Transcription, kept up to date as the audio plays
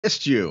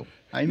missed you.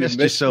 I You missed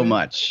you missed so me?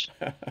 much.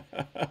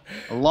 A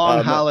long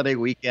Um, holiday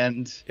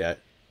weekend, yeah,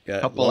 yeah,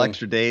 couple long.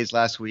 extra days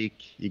last week.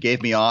 You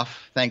gave me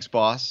off. Thanks,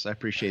 boss. I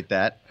appreciate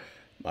that.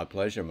 My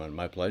pleasure, man.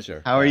 My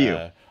pleasure. How are you?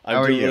 I'm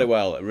How are doing really you?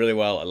 well, really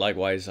well.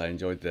 Likewise, I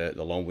enjoyed the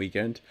long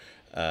weekend.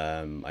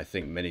 I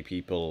think many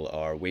people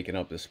are waking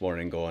up this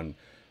morning going,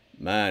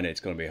 man,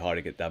 it's going to be hard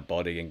to get that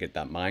body and get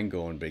that mind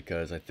going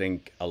because I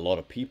think a lot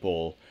of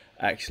people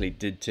actually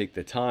did take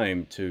the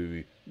time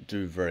to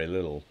do very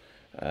little.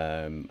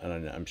 And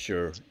I'm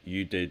sure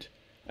you did,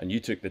 and you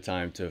took the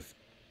time to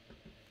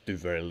do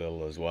very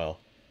little as well.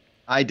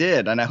 I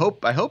did, and I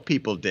hope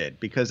people did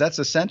because that's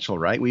essential,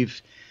 right?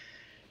 We've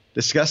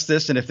discussed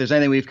this, and if there's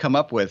anything we've come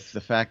up with, the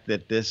fact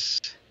that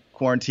this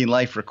quarantine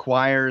life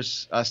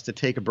requires us to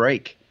take a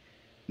break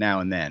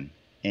now and then,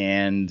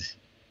 and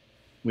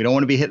we don't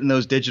want to be hitting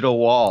those digital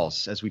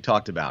walls as we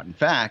talked about. In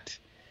fact,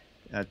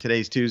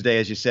 today's Tuesday,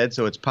 as you said,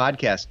 so it's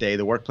podcast day.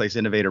 The Workplace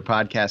Innovator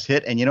podcast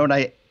hit. And you know what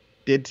I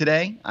did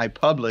today? I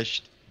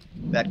published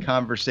that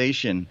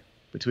conversation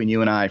between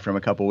you and I from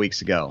a couple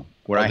weeks ago,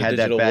 where Oh, I the had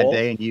that digital bad wall?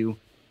 day and you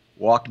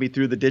walked me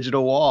through the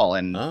digital wall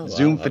and Oh,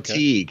 Zoom wow. Okay.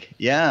 fatigue.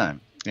 Yeah.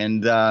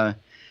 And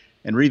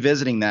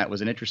revisiting that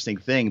was an interesting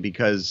thing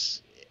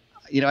because,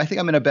 I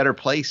think I'm in a better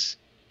place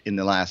in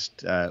the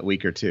last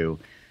week or two.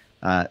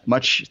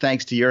 Much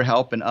thanks to your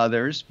help and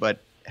others, but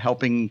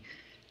helping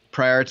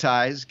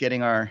prioritize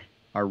getting our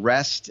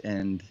rest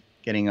and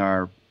getting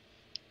our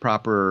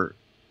proper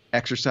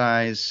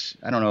exercise.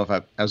 I don't know if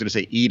I was going to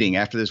say eating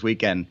after this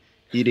weekend.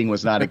 Eating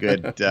was not a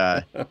good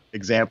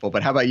example,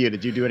 but how about you?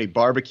 Did you do any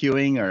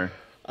barbecuing or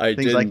I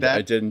things like didn't. I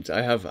that? didn't.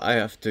 I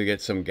have to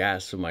get some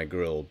gas for my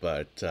grill,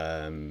 but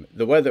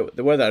the weather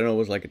I don't know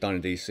was like down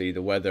in DC.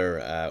 The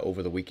weather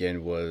over the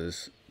weekend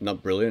was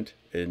not brilliant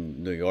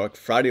in New York.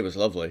 Friday was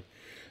lovely.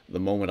 The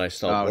moment I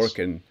stopped It's,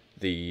 working,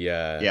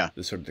 yeah.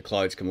 the sort of the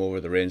clouds come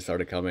over, the rain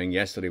started coming.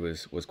 Yesterday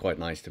was quite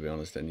nice to be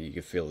honest, and you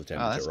could feel the Oh,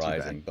 temperature that's too bad.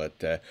 rising.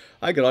 But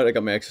I got out, I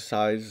got my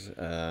exercise.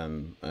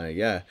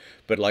 Yeah,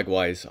 but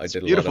likewise, I It's did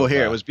a lot beautiful of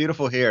here. It was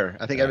beautiful here.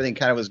 I think yeah. everything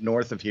kind of was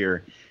north of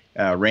here,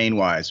 rain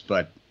wise,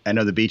 but I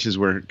know the beaches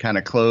were kind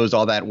of closed.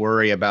 All that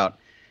worry about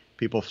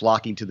people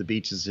flocking to the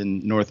beaches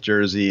in North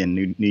Jersey and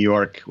New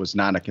York was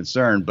not a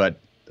concern, but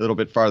a little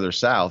bit farther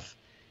south,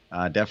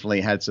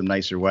 definitely had some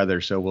nicer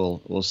weather. So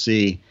we'll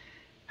see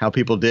how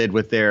people did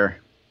with their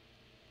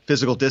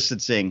physical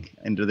distancing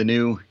into the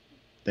new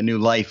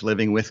life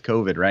living with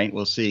COVID, right?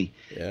 We'll see.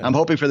 Yeah. I'm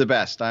hoping for the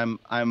best.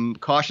 I'm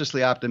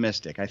cautiously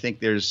optimistic. I think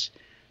there's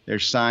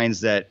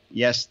signs that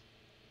yes,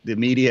 the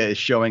media is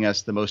showing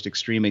us the most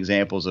extreme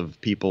examples of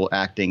people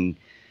acting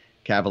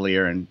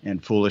cavalier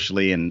and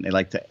foolishly, and they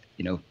like to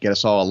get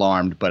us all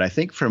alarmed. But I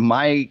think from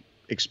my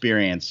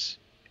experience,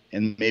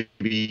 and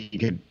maybe you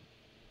could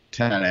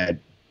kind of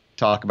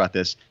talk about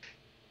this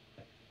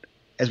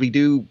as we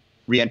do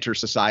re-enter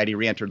society,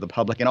 re-enter the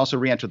public, and also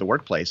re-enter the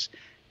workplace,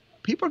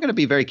 people are going to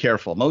be very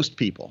careful. Most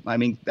people. I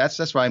mean, that's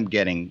what I'm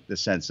getting the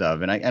sense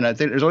of, and I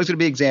think there's always going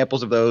to be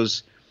examples of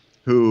those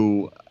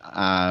who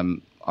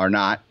are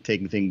not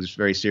taking things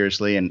very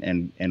seriously,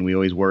 and we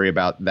always worry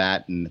about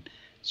that, and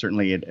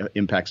certainly it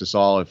impacts us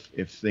all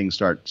if things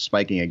start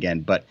spiking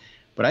again. But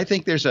I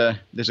think there's a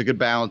good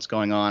balance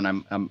going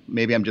on.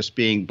 Maybe I'm just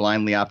being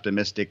blindly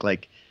optimistic,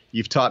 like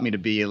you've taught me to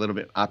be a little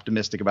bit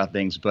optimistic about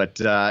things. But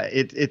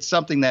it's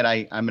something that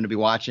I'm going to be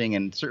watching,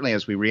 and certainly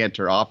as we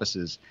reenter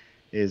offices,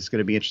 is going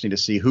to be interesting to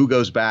see who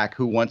goes back,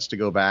 who wants to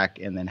go back,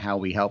 and then how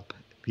we help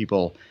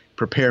people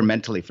prepare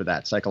mentally for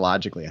that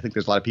psychologically. I think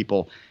there's a lot of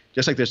people,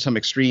 just like there's some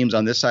extremes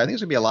on this side. I think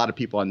there's going to be a lot of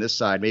people on this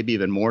side, maybe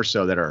even more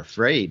so, that are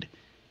afraid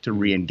to Mm.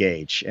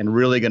 re-engage and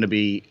really going to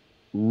be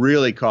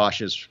really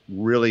cautious,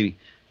 really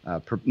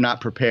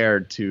not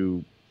prepared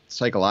to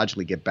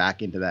psychologically get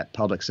back into that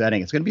public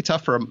setting. It's going to be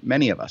tough for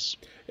many of us.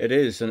 It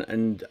is,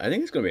 and I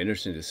think it's going to be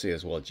interesting to see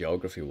as well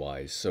geography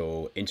wise.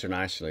 So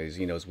internationally,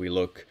 as we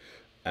look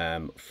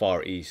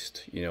far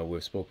east,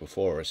 we've spoke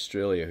before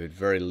Australia, who had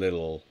very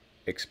little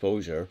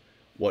exposure.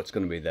 What's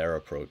going to be their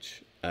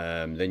approach?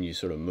 Then you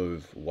sort of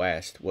move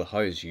west. Well, how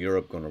is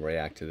Europe going to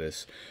react to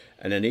this?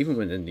 And then even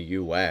within the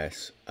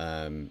U.S.,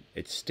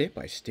 it's state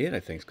by state. I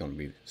think it's going to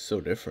be so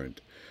different.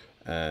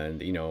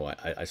 And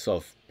I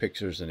saw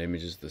pictures and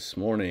images this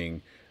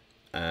morning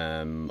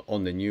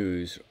on the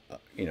news,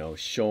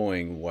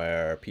 showing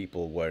where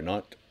people were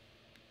not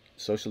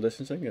social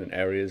distancing and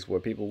areas where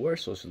people were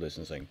social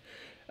distancing.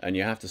 And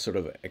you have to sort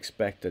of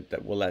expect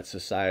that will that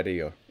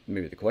society, or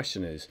maybe the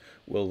question is,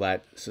 will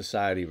that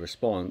society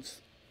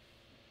response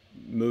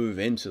move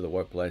into the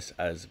workplace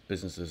as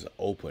businesses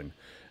open?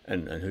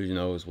 And who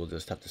knows, we'll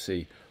just have to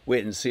see.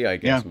 Wait and see, I Yeah.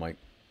 guess, Mike.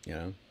 You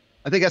know?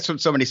 I think that's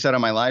what somebody said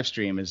on my live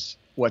stream is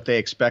what they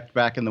expect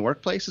back in the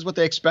workplace is what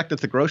they expect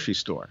at the grocery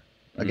store.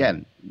 Mm,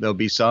 Again, there'll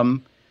be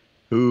some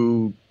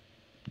who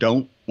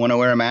don't want to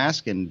wear a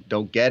mask and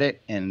don't get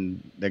it,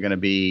 and they're going to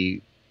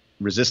be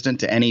resistant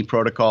to any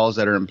protocols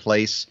that are in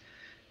place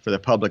for the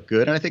public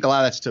good. And I think a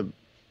lot of that's to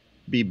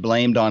be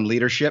blamed on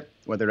leadership,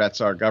 whether that's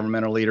our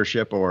governmental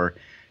leadership or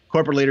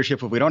corporate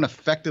leadership, if we don't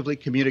effectively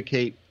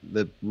communicate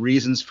the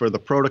reasons for the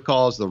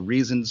protocols, the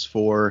reasons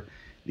for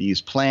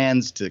these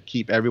plans to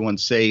keep everyone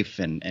safe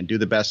and do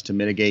the best to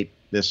mitigate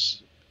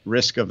this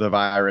risk of the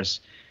virus,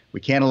 we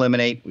can't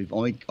eliminate. We've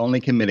only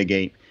can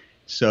mitigate.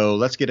 So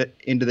let's get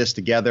into this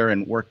together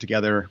and work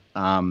together.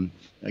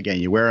 Again,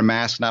 you wear a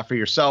mask not for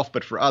yourself,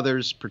 but for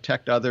others.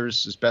 Protect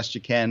others as best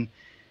you can.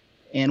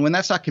 And when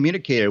that's not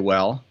communicated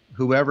well,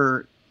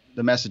 whoever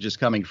the message is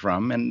coming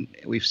from, and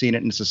we've seen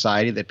it in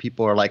society that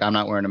people are like, I'm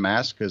not wearing a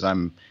mask because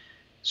I'm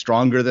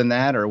stronger than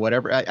that or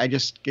whatever. I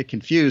just get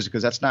confused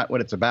because that's not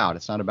what it's about.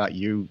 It's not about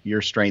you,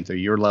 your strength or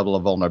your level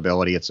of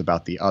vulnerability. It's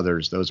about the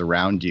others, those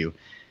around you.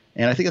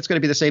 And I think it's going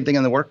to be the same thing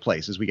in the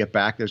workplace. As we get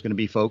back, there's going to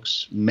be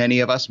folks, many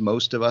of us,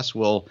 most of us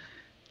will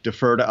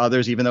defer to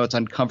others, even though it's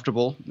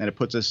uncomfortable and it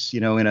puts us,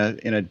 in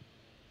a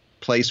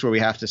place where we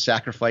have to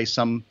sacrifice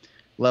some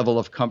level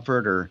of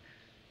comfort or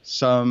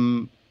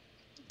some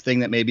thing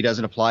that maybe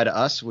doesn't apply to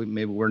us.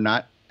 Maybe we're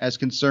not as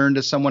concerned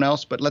as someone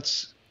else, but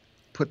let's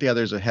put the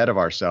others ahead of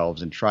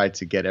ourselves and try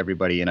to get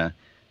everybody in a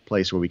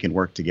place where we can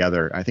work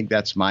together. I think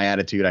that's my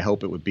attitude. I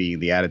hope it would be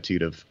the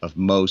attitude of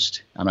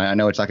most. I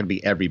know it's not going to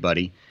be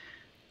everybody,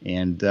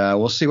 and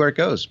we'll see where it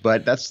goes.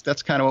 But that's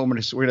kind of what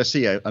we're going to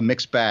see, a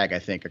mixed bag, I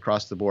think,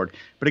 across the board.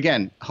 But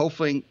again,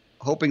 hoping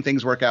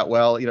things work out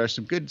well. There's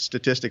some good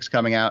statistics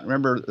coming out.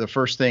 Remember the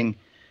first thing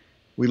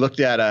we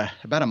looked at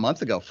about a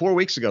month ago, 4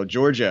 weeks ago,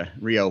 Georgia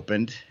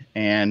reopened,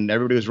 and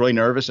everybody was really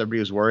nervous. Everybody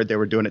was worried they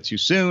were doing it too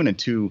soon and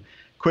too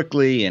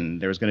quickly,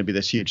 and there was going to be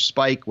this huge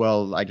spike.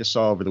 Well, I just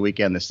saw over the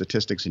weekend the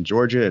statistics in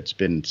Georgia. It's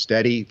been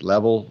steady,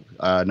 level,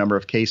 number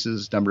of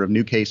cases, number of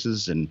new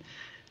cases, and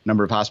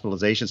number of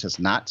hospitalizations has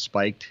not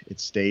spiked.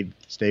 It's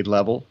stayed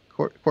level.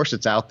 Of course,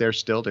 it's out there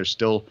still. There's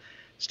still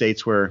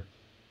states where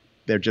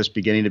they're just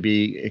beginning to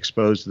be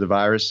exposed to the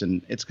virus,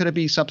 and it's going to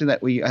be something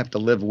that we have to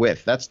live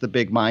with. That's the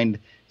big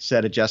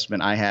mindset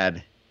adjustment I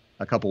had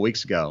a couple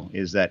weeks ago,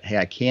 is that, hey,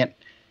 I can't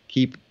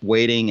keep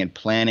waiting and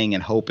planning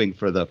and hoping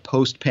for the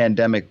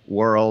post-pandemic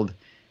world.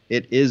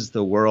 It is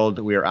the world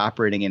we are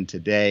operating in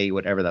today,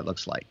 whatever that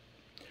looks like.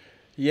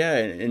 Yeah,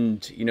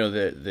 and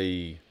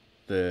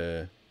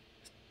the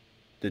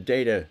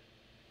data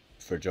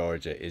for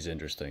Georgia is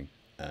interesting.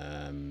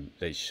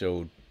 They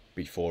showed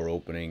before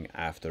opening,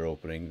 after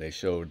opening, they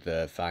showed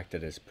the fact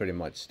that it's pretty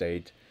much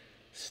stayed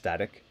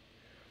static.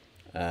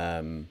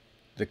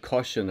 The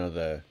caution or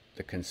the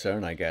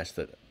concern, I guess,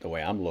 that the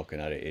way I'm looking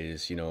at it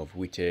is, if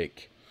we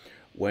take,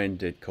 when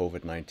did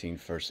COVID-19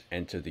 first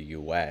enter the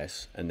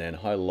US, and then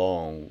how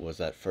long was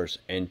that first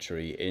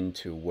entry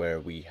into where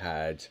we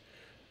had,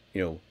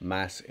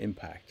 mass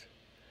impact?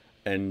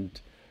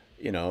 And,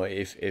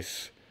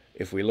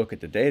 if we look at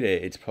the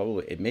data,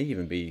 it may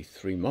even be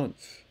 3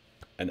 months.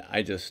 And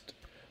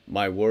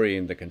my worry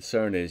and the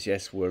concern is,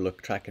 yes, we're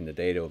tracking the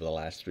data over the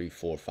last 3,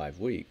 4, 5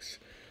 weeks.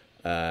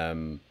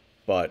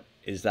 But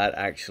is that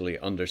actually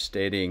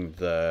understating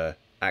the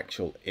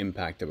actual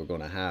impact that we're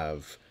going to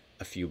have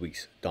a few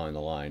weeks down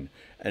the line?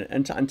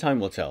 And time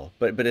will tell.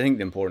 But I think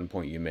the important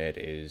point you made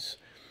is,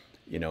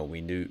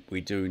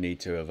 we do need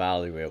to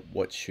evaluate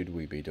what should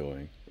we be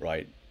doing,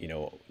 right?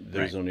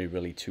 There's only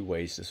really two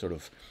ways to sort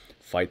of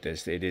fight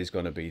this. It is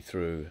going to be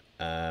through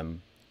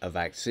a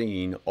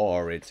vaccine,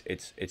 or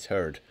it's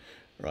herd,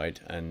 right?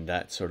 And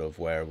that's sort of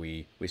where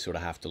we sort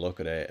of have to look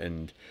at it.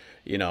 And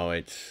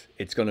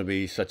it's going to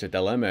be such a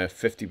dilemma.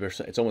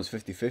 50%, it's almost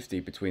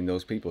 50-50 between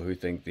those people who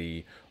think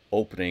the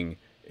opening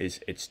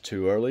it's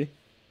too early,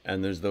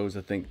 and there's those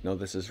that think, no,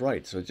 this is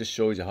right. So it just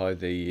shows you how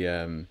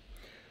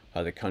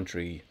the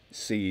country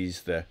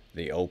sees the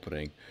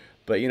opening.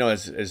 But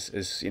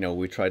as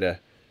we try to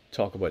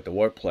talk about the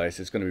workplace,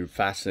 it's going to be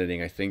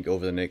fascinating. I think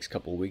over the next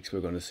couple of weeks,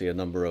 we're going to see a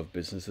number of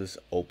businesses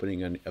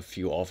opening and a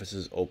few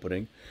offices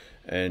opening.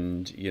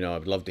 And,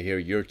 I'd love to hear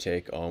your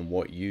take on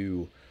what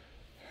you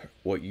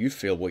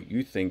feel, what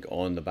you think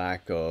on the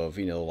back of,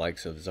 the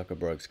likes of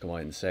Zuckerberg's come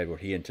out and said where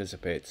he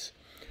anticipates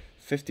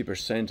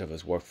 50% of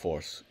his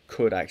workforce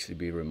could actually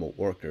be remote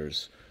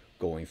workers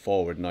going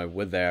forward. Now,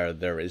 with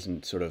there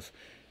isn't sort of,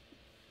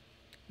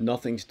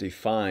 nothing's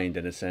defined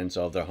in a sense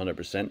of they're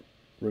 100%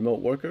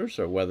 remote workers,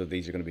 or whether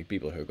these are going to be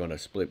people who are going to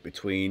split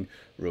between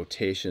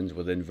rotations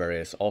within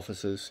various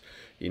offices.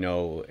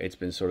 It's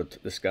been sort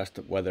of discussed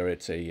whether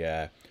it's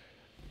a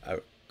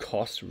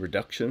cost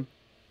reduction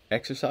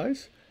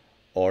exercise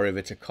or if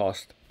it's a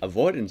cost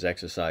avoidance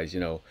exercise.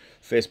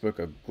 Facebook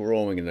are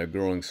growing, and they're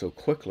growing so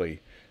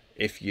quickly.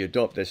 If you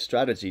adopt this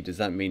strategy, does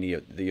that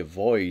mean they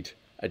avoid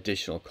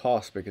additional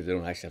costs because they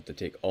don't actually have to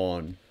take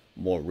on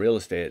more real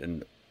estate?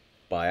 And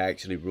by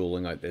actually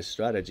rolling out this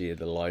strategy,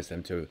 it allows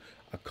them to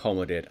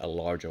accommodate a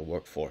larger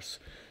workforce.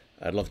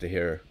 I'd love to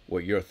hear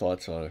what your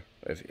thoughts are,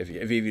 if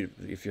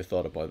you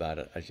thought about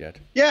that as yet.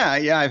 Yeah,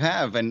 I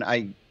have, and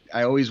I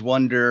always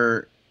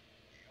wonder.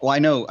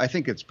 Well, I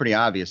think it's pretty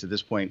obvious at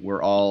this point.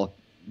 We're all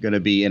going to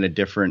be in a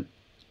different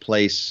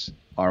place.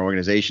 Our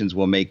organizations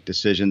will make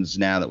decisions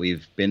now that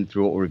we've been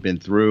through what we've been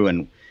through,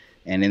 and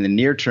in the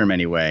near term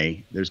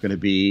anyway, there's going to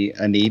be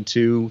a need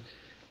to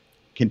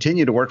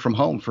continue to work from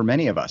home for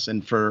many of us.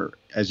 And for,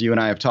 as you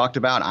and I have talked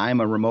about, I'm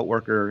a remote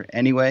worker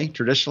anyway,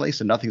 traditionally,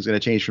 so nothing's going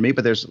to change for me.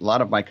 But there's a lot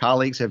of my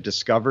colleagues have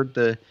discovered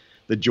the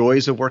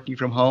joys of working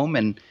from home,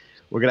 and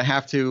we're going to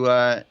have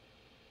to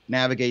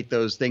navigate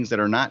those things that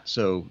are not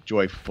so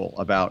joyful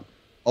about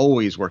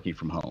always working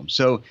from home.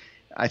 So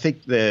I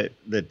think the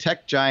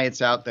tech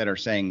giants out that are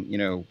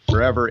saying,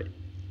 forever,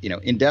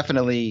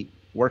 indefinitely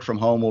work from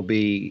home will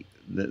be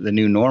the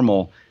new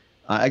normal.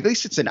 At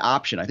least it's an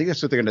option. I think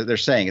that's what they're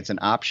saying. It's an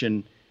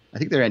option. I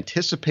think they're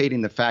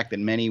anticipating the fact that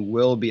many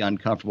will be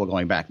uncomfortable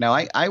going back. Now,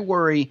 I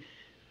worry.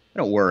 I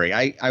don't worry.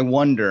 I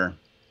wonder,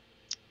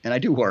 and I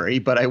do worry,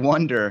 but I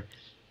wonder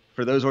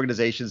for those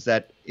organizations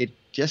that it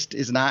just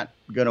is not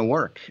going to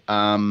work.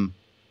 And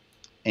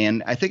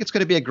I think it's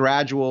going to be a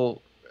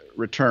gradual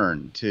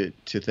return to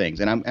things.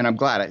 And I'm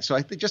glad. So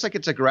I think just like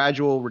it's a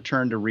gradual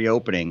return to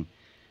reopening,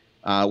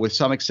 with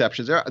some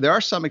exceptions. There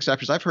are some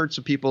exceptions. I've heard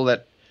some people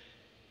that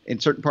in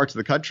certain parts of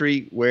the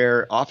country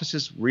where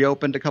offices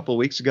reopened a couple of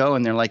weeks ago,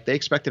 and they're like, they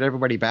expected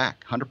everybody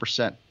back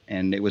 100%.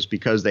 And it was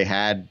because they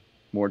had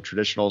more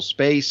traditional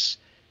space.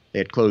 They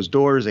had closed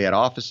doors. They had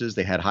offices.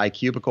 They had high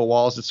cubicle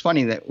walls. It's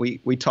funny that we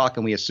talk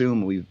and we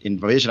assume, we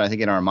envision, I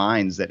think, in our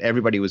minds that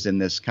everybody was in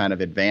this kind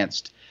of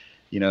advanced,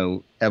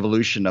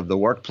 evolution of the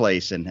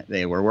workplace, and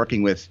they were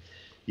working with,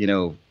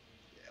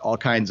 all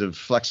kinds of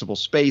flexible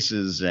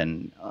spaces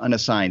and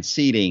unassigned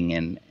seating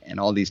and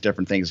all these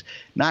different things.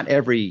 Not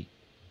every,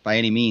 by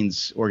any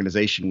means,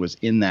 organization was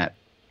in that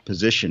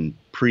position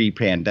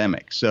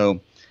pre-pandemic.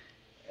 So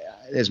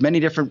as many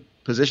different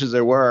positions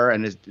there were,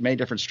 and as many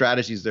different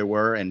strategies there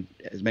were, and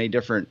as many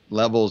different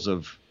levels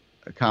of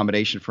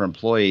accommodation for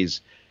employees,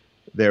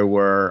 there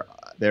are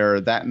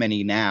that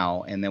many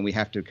now, and then we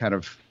have to kind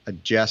of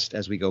adjust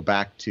as we go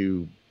back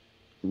to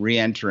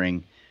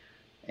re-entering,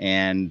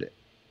 and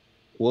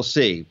we'll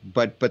see.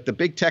 But the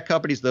big tech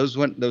companies,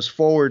 those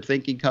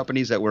forward-thinking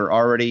companies that were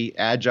already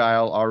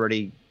agile,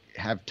 already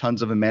have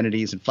tons of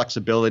amenities and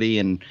flexibility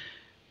and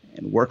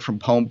work from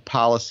home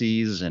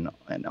policies and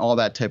all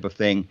that type of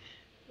thing,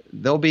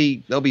 they'll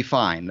be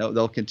fine.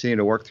 They'll continue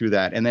to work through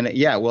that. And then,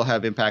 we'll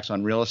have impacts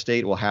on real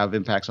estate. We'll have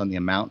impacts on the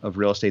amount of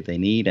real estate they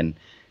need and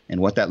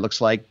what that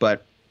looks like.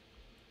 But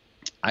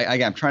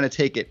I'm trying to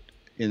take it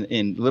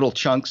in little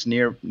chunks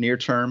near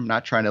term,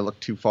 not trying to look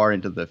too far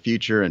into the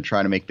future and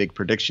trying to make big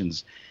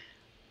predictions.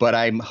 But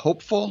I'm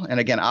hopeful and,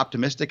 again,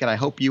 optimistic, and I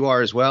hope you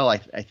are as well. I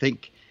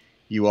think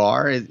you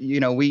are.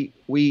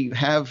 We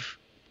have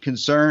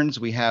concerns.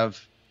 We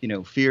have,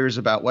 fears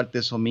about what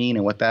this will mean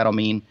and what that'll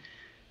mean.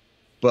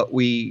 But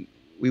we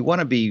want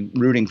to be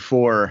rooting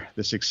for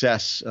the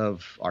success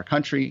of our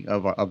country,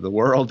 of the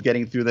world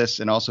getting through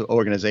this, and also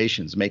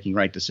organizations making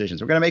right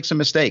decisions. We're going to make some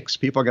mistakes.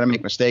 People are going to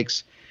make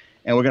mistakes,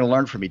 and we're going to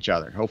learn from each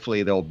other.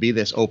 Hopefully there'll be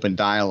this open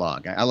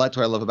dialogue. That's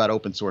what I love about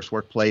Open Source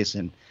Workplace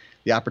and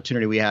the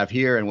opportunity we have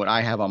here and what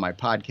I have on my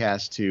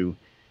podcast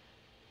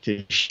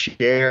to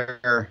share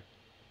our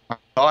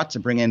thoughts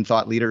and bring in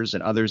thought leaders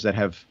and others that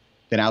have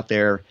been out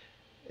there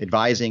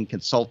advising,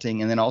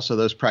 consulting, and then also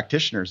those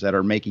practitioners that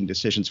are making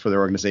decisions for their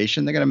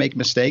organization. They're going to make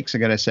mistakes. They're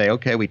going to say,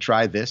 okay, we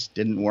tried this,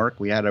 didn't work.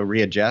 We had to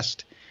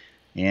readjust,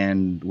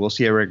 and we'll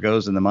see where it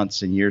goes in the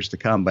months and years to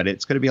come. But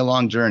it's going to be a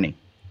long journey.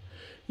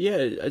 Yeah,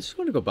 I just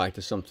want to go back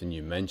to something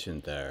you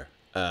mentioned there.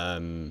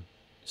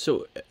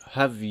 So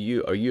are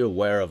you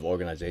aware of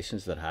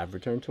organizations that have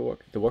returned to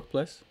the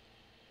workplace?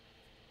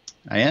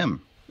 I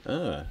am.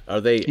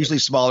 Are they usually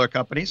smaller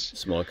companies?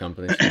 Small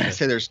companies. I'd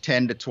say there's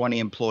 10 to 20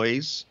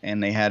 employees,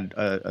 and they had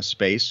a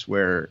space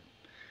where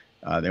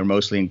they were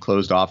mostly in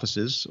closed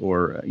offices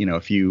or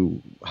a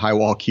few high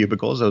wall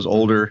cubicles, those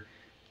older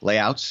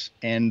layouts,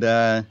 and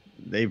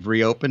they've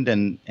reopened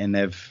and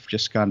they've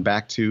just gone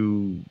back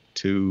to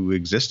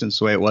existence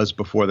the way it was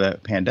before the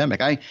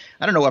pandemic. I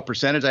don't know what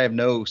percentage. I have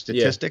no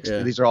statistics.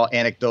 Yeah. These are all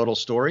anecdotal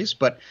stories,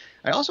 but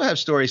I also have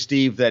stories,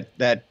 Steve,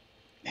 that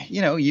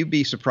you'd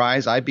be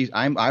surprised.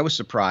 I was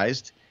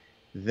surprised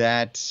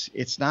that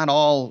it's not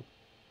all,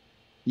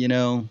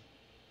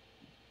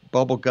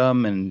 bubble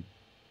gum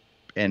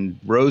and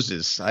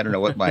roses. I don't know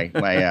what my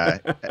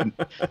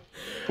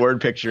word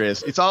picture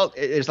is. There's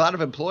a lot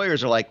of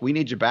employers are like, we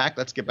need you back.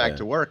 Let's get back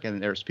to work.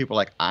 And there's people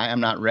like, I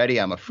am not ready.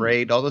 I'm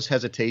afraid. All those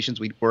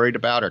hesitations we worried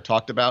about or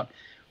talked about,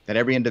 that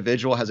every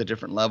individual has a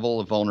different level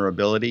of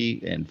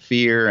vulnerability and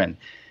fear and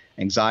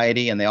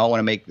anxiety, and they all want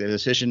to make the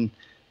decision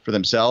for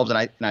themselves.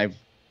 And I've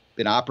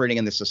been operating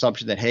in this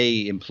assumption that,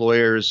 hey,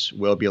 employers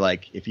will be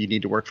like, if you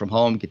need to work from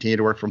home, continue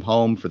to work from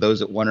home. For those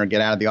that want to get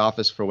out of the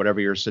office for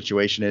whatever your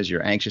situation is,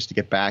 you're anxious to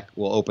get back,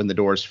 we'll open the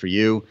doors for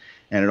you,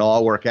 and it'll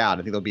all work out.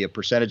 I think there'll be a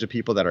percentage of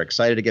people that are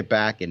excited to get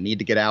back and need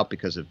to get out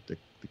because of the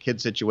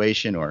kid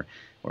situation or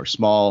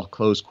small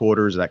closed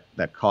quarters,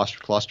 that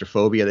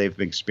claustrophobia they've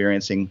been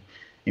experiencing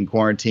in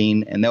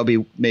quarantine, and they'll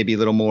be maybe a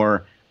little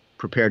more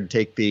prepared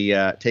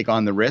to take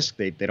on the risk.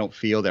 They don't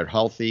feel they're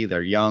healthy,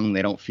 they're young,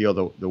 they don't feel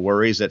the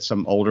worries that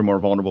some older, more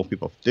vulnerable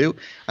people do.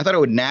 I thought it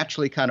would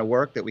naturally kind of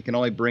work that we can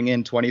only bring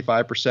in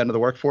 25% of the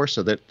workforce,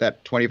 so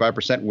that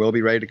 25% will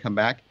be ready to come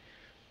back.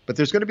 But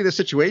there's going to be the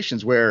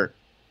situations where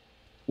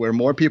where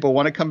more people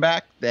want to come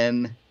back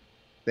than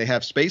they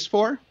have space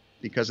for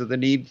because of the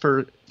need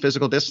for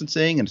physical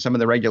distancing and some of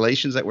the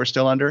regulations that we're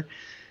still under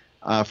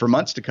for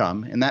months to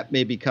come. And that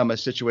may become a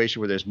situation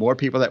where there's more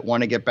people that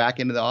want to get back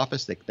into the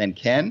office than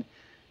can.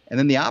 And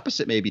then the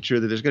opposite may be true,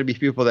 that there's going to be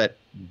people that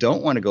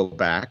don't want to go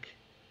back.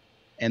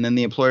 And then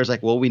the employer's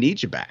like, well, we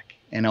need you back.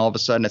 And all of a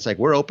sudden it's like,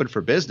 we're open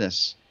for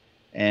business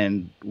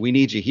and we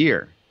need you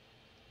here.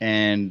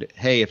 And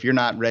hey, if you're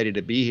not ready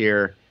to be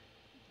here,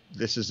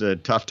 this is a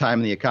tough time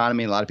in the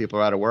economy. A lot of people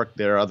are out of work.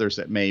 There are others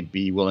that may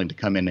be willing to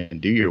come in and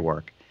do your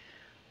work.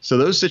 So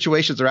those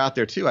situations are out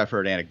there too, I've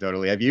heard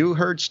anecdotally. Have you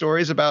heard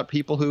stories about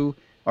people who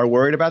are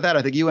worried about that?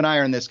 I think you and I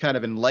are in this kind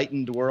of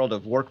enlightened world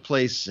of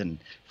workplace and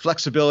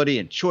flexibility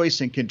and choice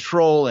and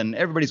control, and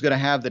everybody's going to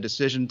have the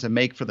decision to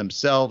make for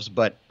themselves.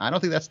 But I don't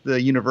think that's the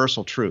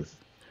universal truth.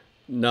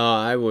 No,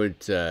 I would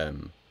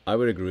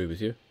agree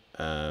with you.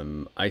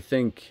 I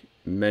think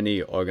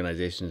many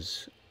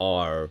organizations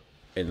are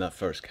in that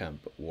first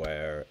camp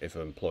where if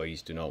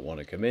employees do not want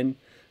to come in,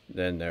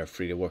 then they're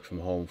free to work from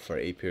home for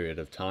a period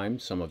of time.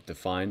 Some have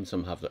defined,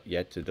 some have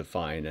yet to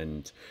define,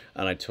 and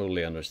I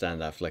totally understand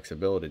that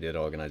flexibility that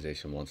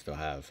organization wants to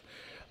have.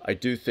 I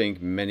do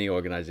think many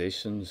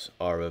organizations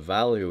are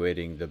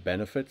evaluating the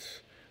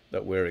benefits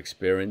that we're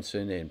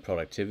experiencing in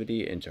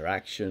productivity,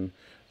 interaction,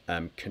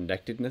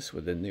 connectedness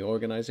within the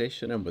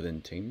organization and within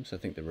teams. I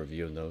think they're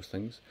reviewing those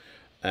things.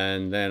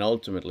 And then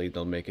ultimately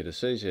they'll make a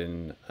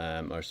decision,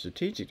 or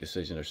strategic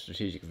decision or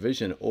strategic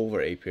vision over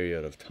a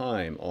period of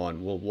time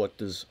on, well, what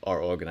does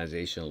our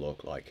organization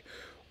look like?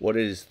 What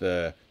is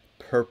the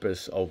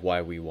purpose of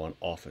why we want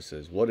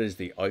offices? What is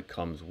the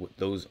outcomes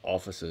those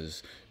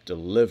offices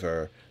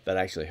deliver that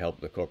actually help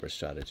the corporate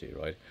strategy,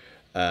 right?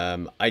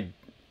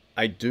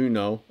 I do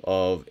know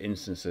of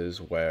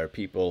instances where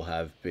people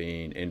have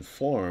been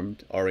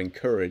informed or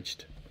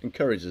encouraged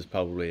is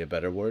probably a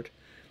better word,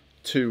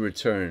 to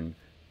return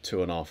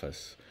to an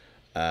office.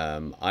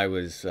 I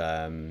was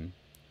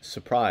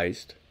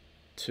surprised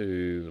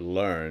to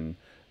learn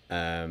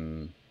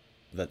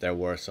that there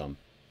were some,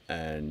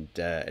 and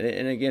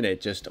again,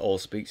 it just all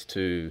speaks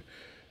to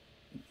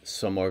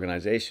some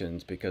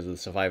organizations, because of the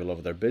survival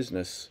of their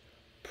business,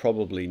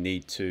 probably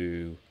need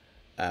to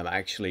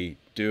actually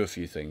do a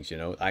few things.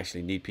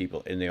 Actually need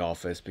people in the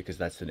office because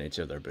that's the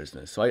nature of their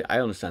business. So I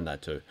understand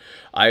that too.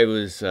 I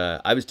was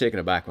taken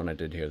aback when I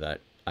did hear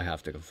that, I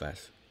have to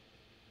confess.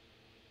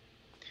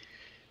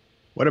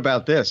 What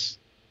about this?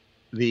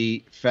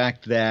 The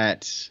fact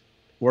that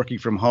working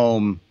from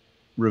home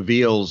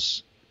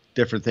reveals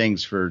different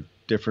things for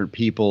different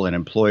people, and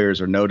employers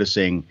are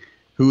noticing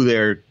who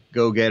their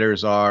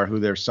go-getters are, who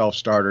their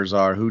self-starters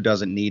are, who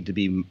doesn't need to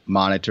be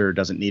monitored,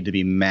 doesn't need to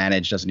be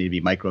managed, doesn't need to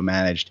be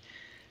micromanaged.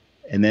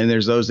 And then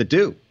there's those that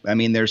do. I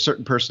mean, there's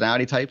certain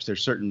personality types.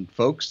 There's certain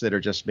folks that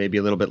are just maybe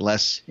a little bit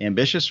less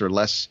ambitious or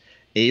less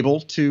able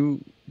to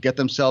get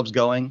themselves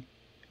going,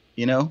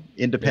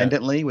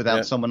 independently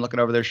without someone looking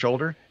over their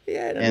shoulder.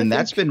 Yeah, and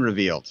that's been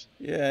revealed.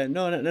 Yeah,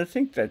 no, and I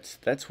think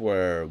that's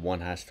where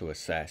one has to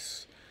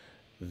assess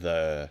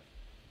the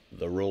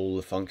role,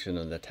 the function,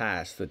 and the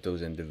task that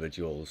those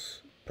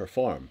individuals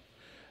perform.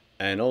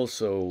 And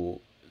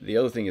also, the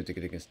other thing you have to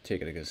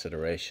take into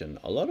consideration,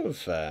 a lot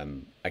of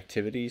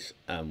activities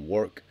and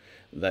work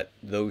that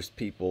those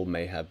people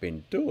may have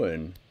been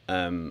doing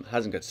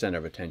hasn't got center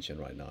of attention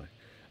right now.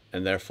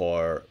 And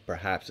therefore,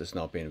 perhaps it's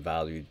not being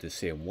valued the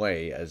same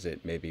way as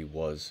it maybe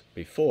was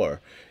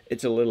before.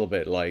 It's a little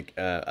bit like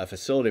a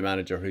facility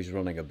manager who's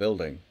running a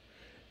building.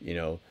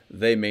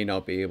 They may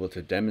not be able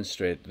to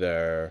demonstrate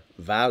their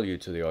value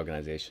to the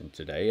organization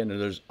today. And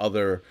there's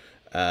other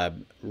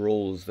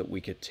roles that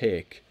we could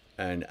take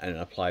and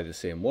apply the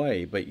same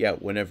way. But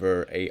yet,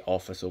 whenever a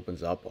office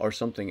opens up or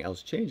something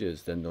else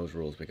changes, then those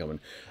roles become.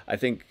 I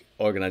think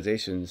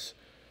organizations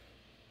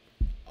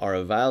are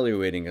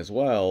evaluating as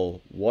well,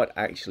 what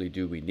actually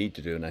do we need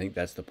to do? And I think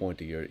that's the point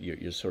that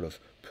you're sort of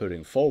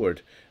putting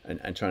forward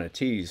and trying to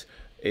tease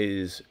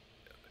is,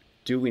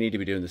 do we need to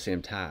be doing the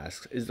same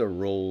tasks? Is there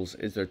roles,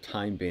 is there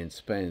time being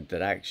spent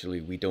that actually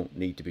we don't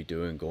need to be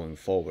doing going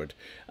forward?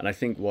 And I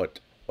think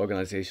what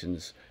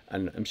organizations,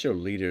 and I'm sure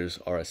leaders,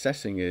 are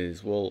assessing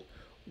is, well,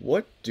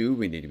 what do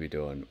we need to be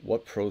doing?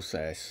 What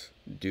process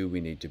do we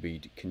need to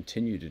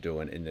continue to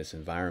doing in this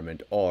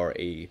environment, or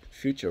a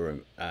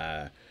future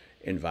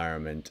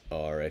environment,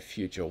 or a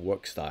future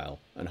work style,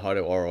 and how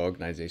do our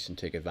organization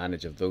take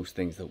advantage of those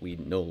things that we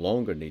no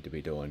longer need to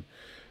be doing?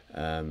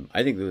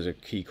 I think those are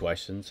key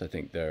questions. I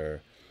think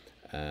they're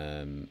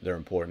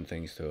important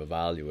things to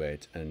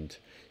evaluate, and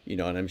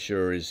and I'm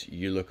sure as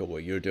you look at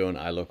what you're doing,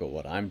 I look at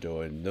what I'm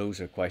doing, those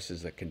are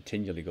questions that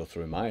continually go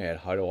through my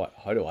head. How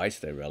do I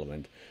stay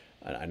relevant?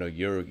 And I know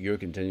you're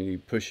continually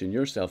pushing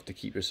yourself to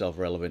keep yourself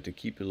relevant,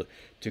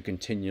 to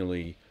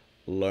continually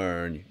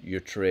learn your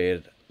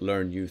trade,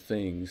 learn new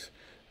things,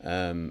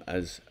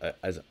 as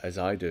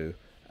I do.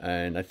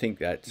 And I think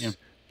that's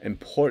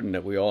important,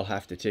 that we all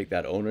have to take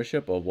that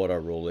ownership of what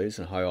our role is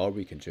and how are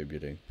we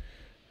contributing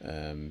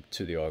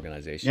to the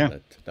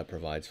organization that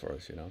provides for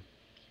us.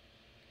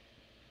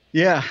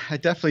 Yeah, I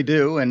definitely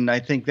do, and I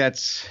think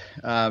that's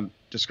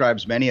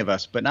describes many of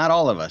us, but not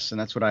all of us. And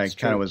that's what I It's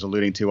kind of true. was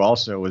alluding to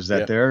also, was that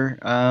Yeah.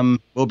 there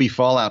will be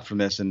fallout from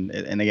this. And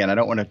again, I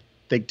don't want to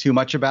think too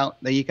much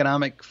about the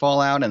economic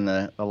fallout and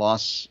the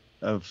loss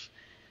of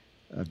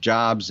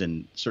jobs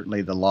and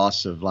certainly the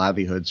loss of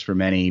livelihoods for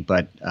many,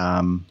 but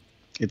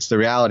it's the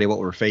reality of what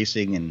we're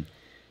facing, and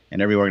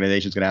every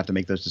organization is going to have to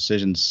make those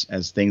decisions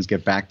as things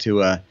get back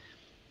to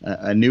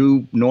a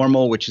new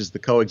normal, which is the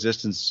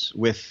coexistence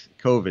with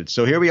COVID.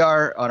 So here we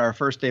are on our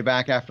first day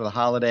back after the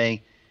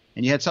holiday,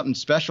 and you had something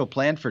special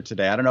planned for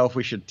today. I don't know if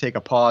we should take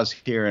a pause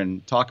here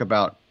and talk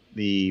about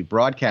the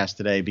broadcast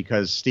today,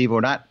 because Steve,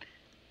 we're not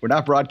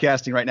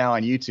broadcasting right now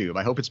on YouTube.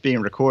 I hope it's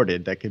being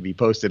recorded. That could be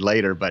posted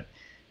later, but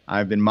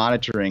I've been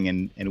monitoring,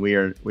 and we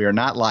are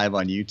not live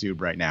on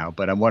YouTube right now.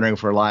 But I'm wondering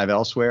if we're live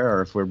elsewhere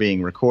or if we're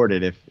being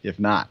recorded. If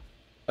not,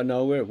 Oh,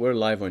 no, we're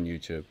live on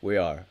YouTube. We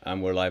are,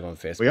 and we're live on we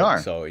Facebook.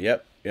 are. So,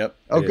 yep, yep,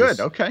 Oh, it good. is.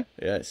 Okay.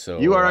 Yeah. So,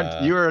 You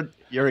are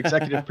your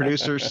executive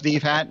producer,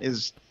 Steve Hatt,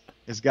 is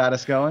has got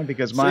us going,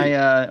 because see,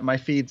 my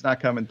feed's not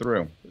coming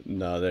through.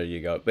 no, there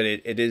you go. But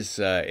it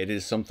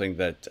is something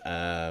that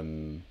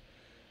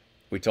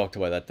we talked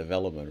about, that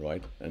development,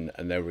 right? And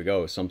there we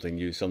go, something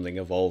new, something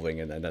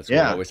evolving, and then that's why we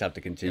Yeah. always have to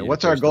Yeah, continue to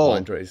what's our push the goal?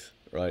 boundaries,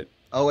 right?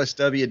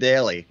 OSW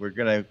Daily. We're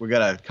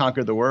gonna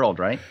conquer the world,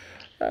 right?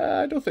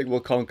 I don't think we'll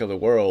conquer the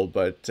world,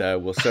 but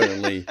we'll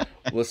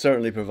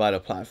certainly provide a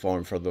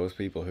platform for those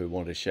people who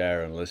want to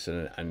share and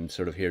listen and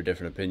sort of hear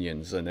different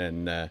opinions, and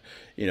then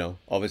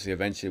obviously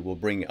eventually we'll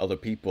bring other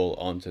people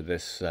onto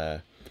this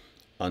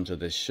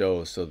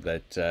show, so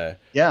that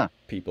Yeah,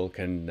 people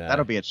can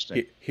that'll be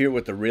interesting. hear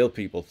what the real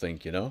people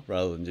think,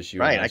 rather than just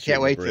you and Right. I I can't shooting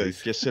the wait to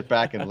breeze. just sit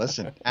back and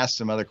listen, ask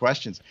some other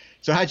questions.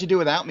 So how'd you do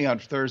without me on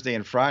Thursday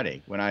and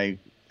Friday when I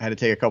had to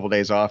take a couple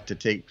days off to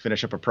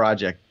finish up a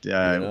project? You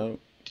know,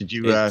 Did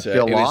you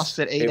feel lost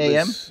at 8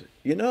 a.m.?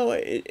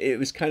 it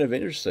was kind of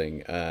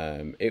interesting.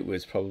 It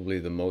was probably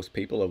the most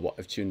people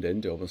have tuned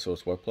in to Open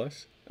Source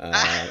Workplace.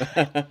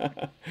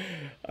 I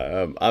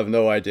have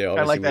no idea. I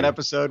Obviously, like that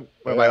episode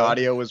where my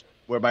audio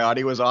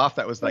was off.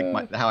 That was like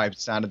uh, how I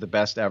sounded the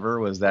best ever,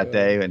 was that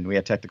day, and we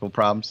had technical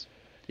problems.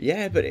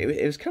 yeah, but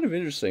it was kind of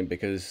interesting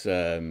because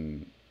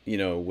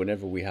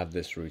whenever we have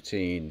this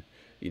routine,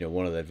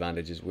 one of the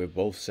advantages we've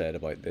both said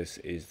about this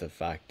is the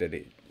fact that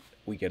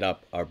we get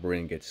up, our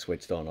brain gets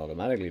switched on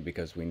automatically,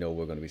 because we know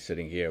we're going to be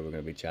sitting here, we're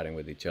going to be chatting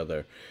with each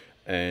other,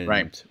 Right.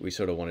 and we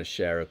sort of want to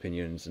share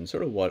opinions and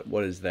sort of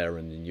what is there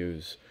in the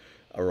news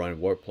around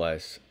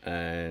workplace.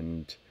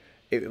 And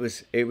it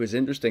was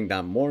interesting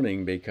that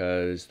morning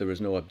because there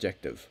was no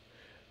objective.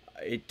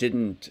 It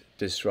didn't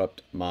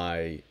disrupt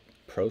my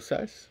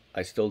process.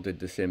 I still did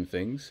the same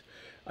things.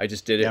 I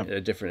just did it Yeah. at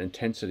a different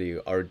intensity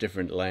or a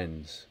different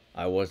lens.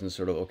 I wasn't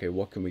sort of, okay,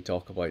 what can we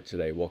talk about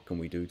today? What can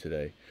we do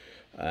today?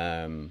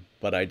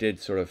 But I did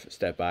sort of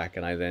step back,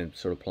 and I then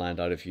sort of planned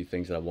out a few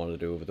things that I wanted to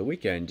do over the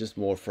weekend, just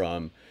more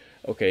from,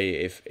 okay,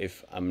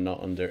 if I'm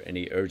not under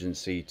any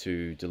urgency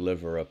to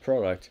deliver a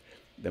product,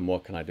 then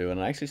what can I do? And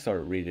I actually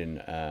started reading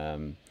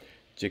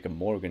Jacob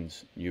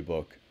Morgan's new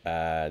book,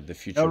 The Oh,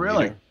 Future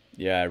really? Leader.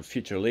 Yeah,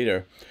 Future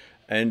Leader.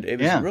 And it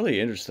was Yeah. really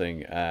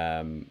interesting.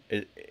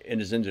 In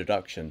his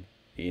introduction,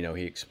 he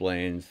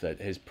explains that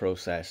his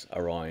process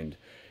around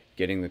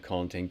getting the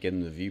content,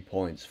 getting the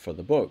viewpoints for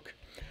the book,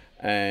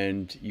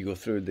 and you go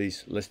through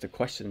these list of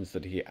questions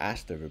that he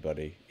asked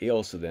everybody. He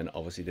also then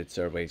obviously did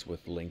surveys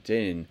with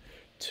LinkedIn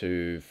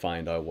to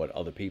find out what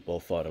other people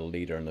thought a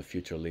leader and a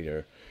future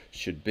leader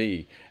should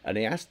be. And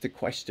he asked the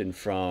question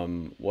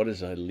from, what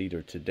is a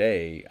leader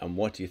today, and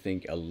what do you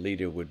think a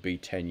leader would be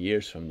 10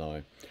 years from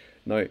now?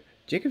 Now,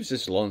 Jacobs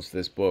just launched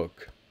this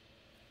book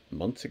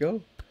months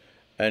ago,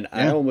 and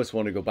I Yeah. almost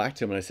want to go back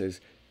to him and I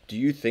says, do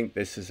you think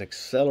this has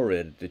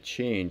accelerated the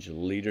change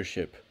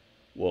leadership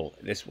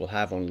this will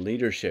have on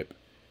leadership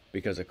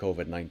because of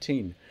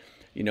COVID-19?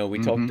 Hmm.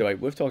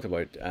 We've talked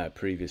about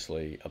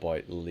previously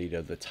about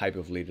leader, the type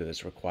of leader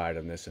that's required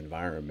in this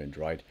environment,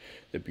 right?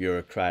 The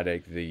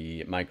bureaucratic,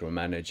 the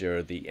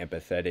micromanager, the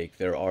empathetic.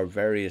 There are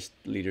various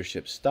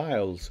leadership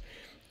styles,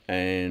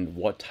 and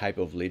what type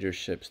of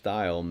leadership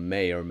style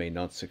may or may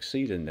not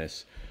succeed in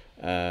this.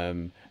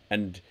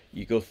 And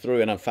you go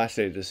through, and I'm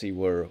fascinated to see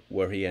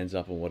where he ends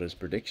up and what his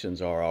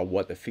predictions are, or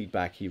what the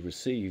feedback he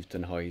received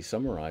and how he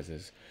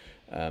summarizes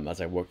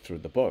as I work through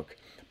the book.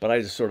 But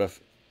I just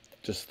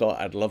thought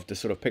I'd love to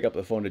sort of pick up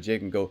the phone to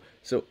Jake and go,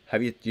 so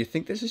do you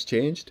think this has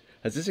changed?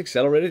 Has this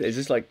accelerated? Is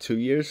this like 2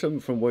 years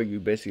from where you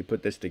basically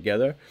put this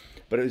together?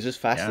 But it was just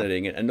Yeah.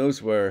 fascinating, and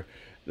those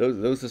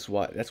is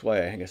why that's why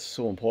I think it's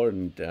so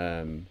important,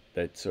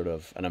 that sort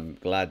of, and I'm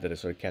glad that I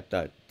sort of kept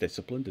that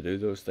discipline to do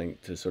those things,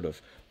 to sort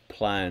of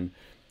plan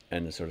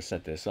and to sort of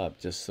set this up,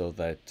 just so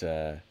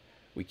that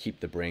we keep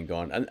the brain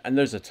going. And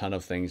there's a ton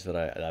of things that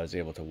I was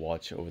able to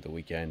watch over the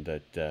weekend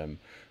that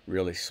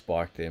really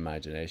sparked the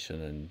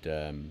imagination,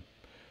 and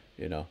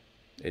you know,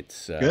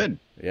 it's Good.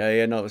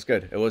 yeah, no, it was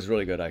good. It was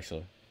really good,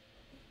 actually.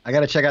 I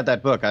got to check out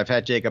that book. I've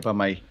had Jacob on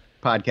my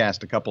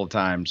podcast a couple of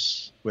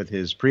times with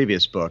his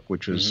previous book,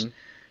 which was Hmm.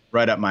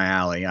 right up my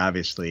alley.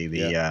 Obviously,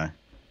 Yeah,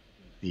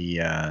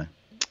 the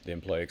the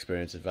employee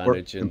experience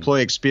advantage, and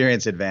employee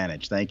experience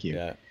advantage. Thank you.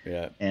 yeah,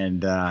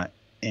 yeah,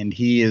 And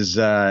he is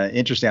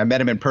interesting. I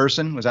met him in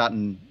person. Was out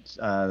in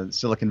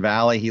Silicon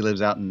Valley. He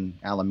lives out in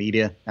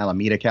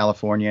Alameda,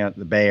 California,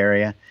 the Bay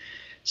Area.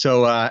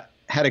 So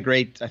had a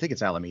great. I think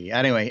it's Alameda.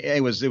 Anyway,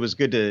 it was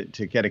good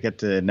to get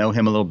to know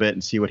him a little bit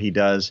and see what he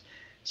does.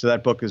 So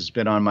that book has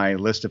been on my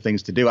list of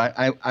things to do.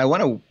 I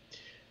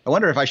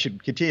wonder if I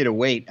should continue to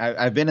wait.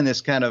 I've been in this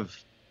kind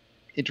of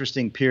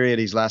interesting period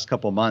these last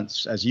couple of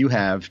months, as you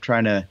have,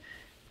 trying to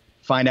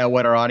find out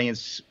what our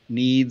audience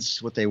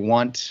needs, what they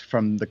want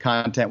from the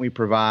content we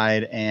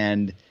provide.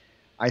 And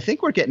I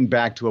think we're getting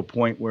back to a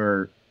point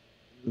where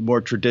the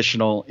more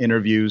traditional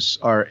interviews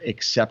are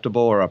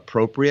acceptable or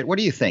appropriate. What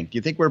do you think? Do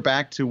you think we're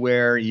back to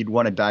where you'd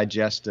want to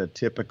digest a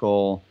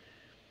typical,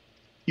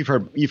 you've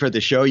heard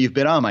the show, you've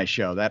been on my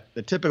show, that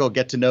the typical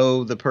get to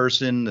know the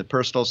person, the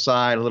personal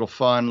side, a little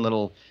fun, a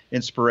little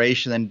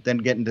inspiration, and then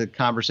get into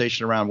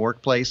conversation around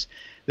workplace.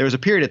 There was a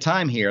period of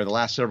time here the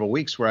last several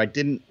weeks where I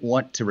didn't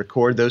want to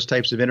record those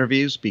types of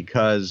interviews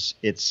because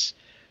it's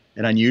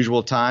an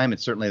unusual time.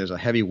 It's certainly, there's a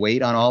heavy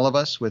weight on all of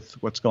us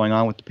with what's going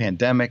on with the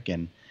pandemic.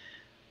 And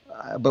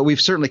but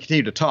we've certainly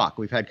continued to talk.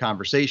 We've had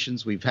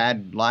conversations, we've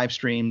had live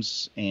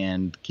streams,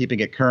 and keeping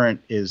it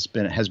current has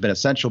been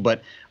essential.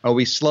 But are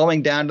we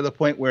slowing down to the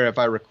point where if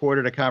I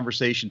recorded a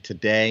conversation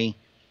today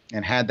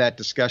and had that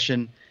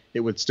discussion,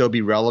 it would still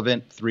be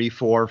relevant 3,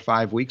 4,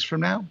 5 weeks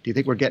from now? Do you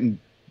think we're getting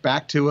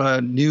back to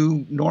a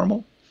new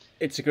normal?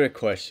 it's a great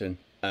question.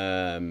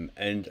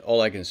 And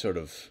all I can sort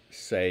of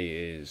say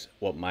is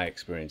what my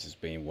experience has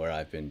been where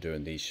I've been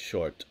doing these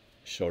shorter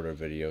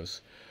videos.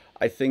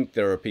 I think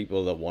there are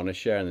people that want to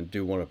share and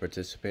do want to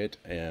participate,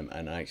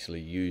 and actually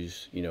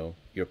use,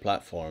 your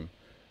platform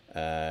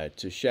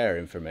to share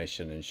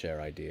information and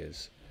share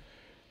ideas.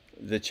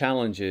 The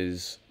challenge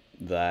is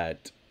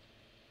that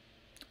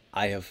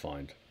I have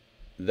found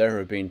there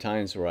have been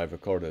times where I've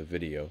recorded a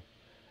video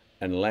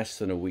and less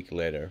than a week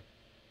later,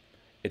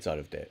 it's out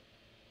of date.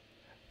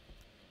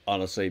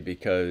 Honestly,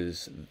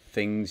 because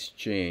things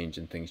change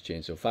and things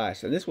change so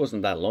fast. And this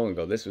wasn't that long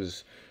ago. This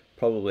was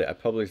I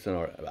published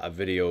a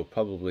video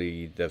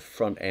probably the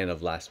front end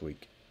of last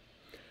week.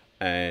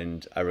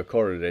 And I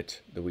recorded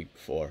it the week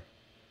before,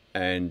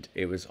 and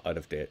it was out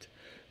of date.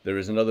 There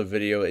is another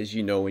video, as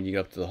you know, when you get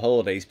up to the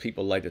holidays,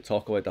 people like to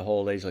talk about the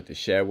holidays, like to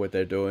share what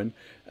they're doing.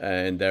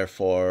 And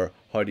therefore,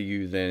 how do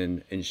you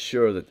then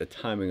ensure that the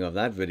timing of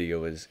that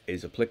video is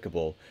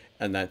applicable,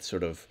 and that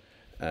sort of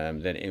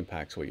then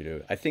impacts what you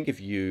do? I think if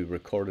you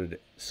recorded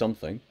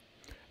something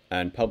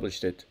and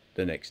published it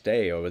the next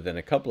day or within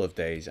a couple of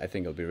days, I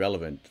think it'll be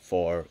relevant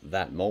for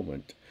that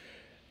moment.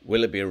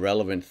 Will it be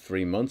relevant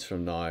 3 months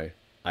from now?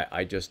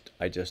 I just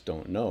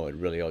don't know. It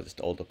really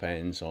all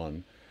depends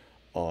on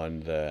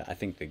I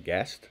think the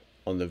guest,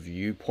 on the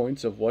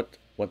viewpoints of what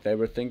they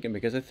were thinking,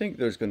 because I think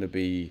there's going to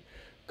be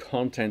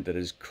content that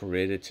is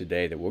created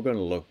today that we're going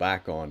to look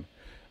back on,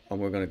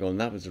 and we're going to go,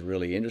 and that was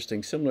really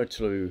interesting, similar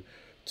to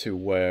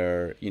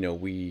where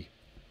we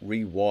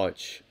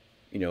rewatch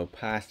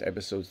past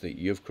episodes that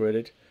you've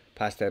created,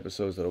 past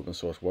episodes that Open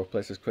Source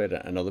Workplace has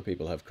created and other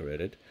people have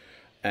created,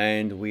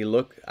 and we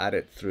look at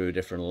it through a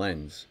different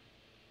lens.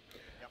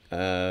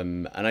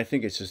 And I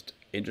think it's just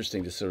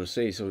interesting to sort of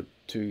see. So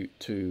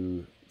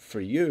for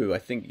you, I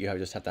think you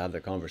just have to have the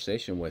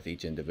conversation with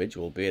each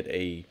individual, be it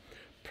a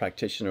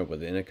practitioner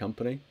within a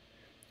company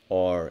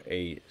or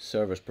a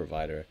service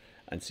provider,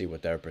 and see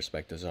what their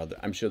perspectives are.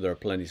 I'm sure there are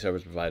plenty of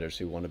service providers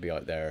who want to be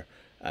out there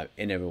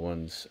in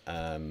everyone's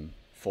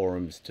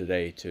forums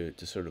today to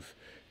sort of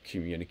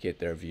communicate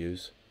their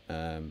views.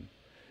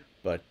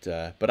 But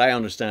I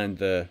understand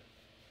the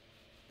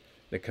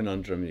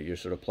conundrum that you're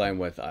sort of playing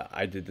with.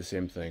 I did the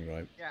same thing,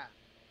 right? Yeah,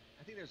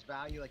 I think there's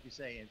value, like you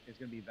say. There's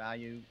going to be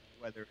value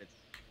whether it's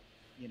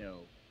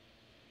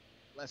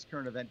less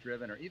current event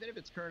driven, or even if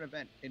it's current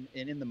event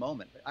in the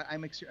moment.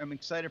 I'm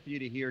excited for you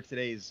to hear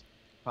today's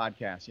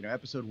podcast.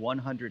 Episode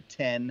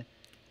 110.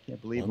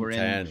 Can't believe we're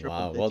in triple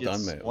wow, digits. well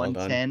done, mate. 110. Well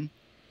done.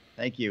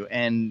 Thank you.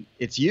 And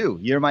it's you.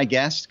 You're my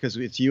guest because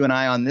it's you and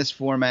I on this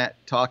format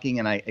talking.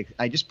 And I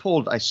just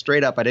I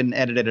straight up, I didn't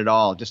edit it at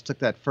all. Just took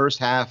that first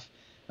half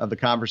of the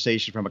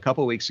conversation from a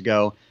couple of weeks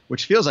ago,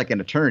 which feels like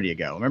an eternity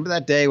ago. Remember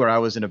that day where I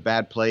was in a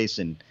bad place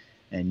and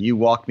you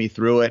walked me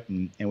through it,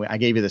 and I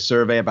gave you the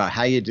survey about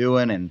how you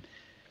doing, and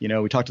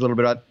we talked a little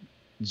bit about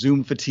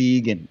Zoom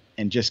fatigue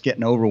and just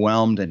getting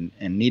overwhelmed and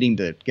needing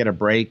to get a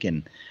break.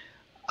 And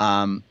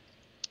I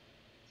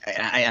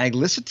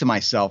listened to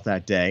myself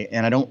that day,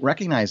 and I don't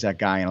recognize that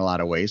guy in a lot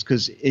of ways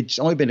because it's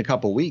only been a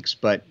couple of weeks,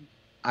 but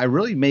I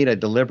really made a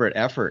deliberate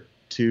effort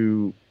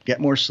to get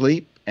more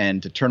sleep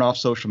and to turn off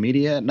social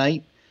media at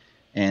night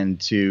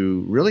and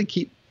to really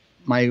keep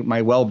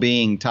my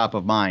well-being top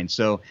of mind.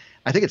 So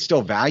I think it's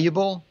still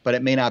valuable, but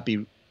it may not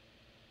be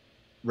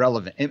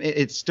relevant.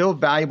 It's still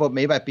valuable. It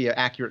may not be an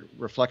accurate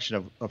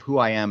reflection of who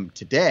I am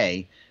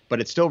today, but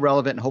it's still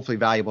relevant and hopefully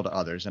valuable to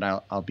others. And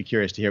I'll be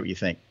curious to hear what you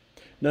think.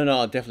 No, no,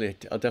 I'll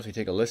definitely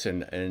take a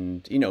listen.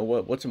 And you know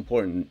what's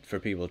important for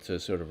people to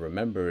sort of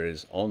remember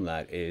is on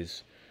that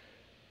is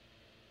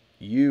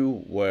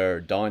you were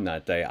down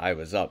that day, I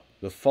was up.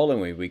 The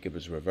following week it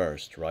was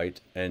reversed, right?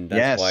 And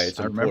that's why Yes, it's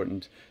I remember.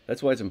 important.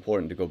 That's why it's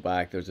important to go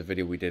back. There's a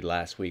video we did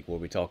last week where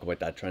we talk about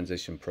that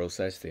transition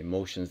process, the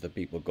emotions that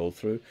people go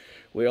through.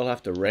 We all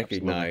have to Absolutely.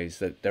 recognize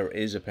that there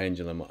is a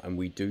pendulum and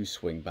we do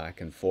swing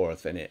back and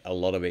forth. And a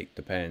lot of it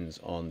depends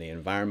on the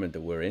environment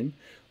that we're in,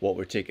 what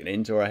we're taking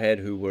into our head,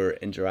 who we're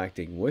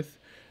interacting with.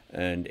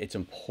 And it's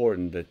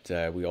important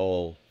that we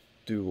all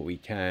do what we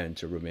can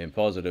to remain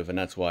positive. And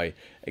that's why,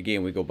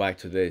 again, we go back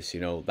to this,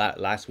 you know, that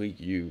last week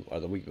you,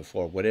 or the week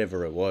before,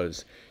 whatever it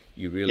was,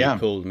 you really Yeah,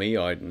 pulled me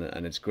out.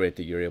 And it's great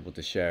that you're able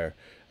to share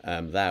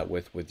that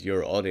with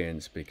your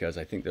audience, because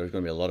I think there's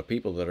going to be a lot of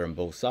people that are on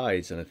both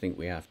sides. And I think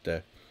we have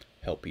to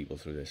help people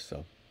through this.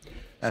 So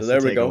that's the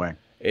there we go. takeaway.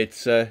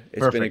 It's been a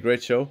Perfect.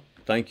 great show.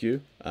 Thank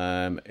you.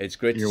 It's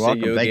great to You're see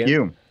welcome. you Thank again.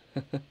 you.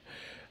 Good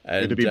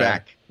to And be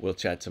back. we'll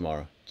chat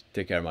tomorrow.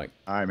 Take care, Mike.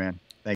 All right, man.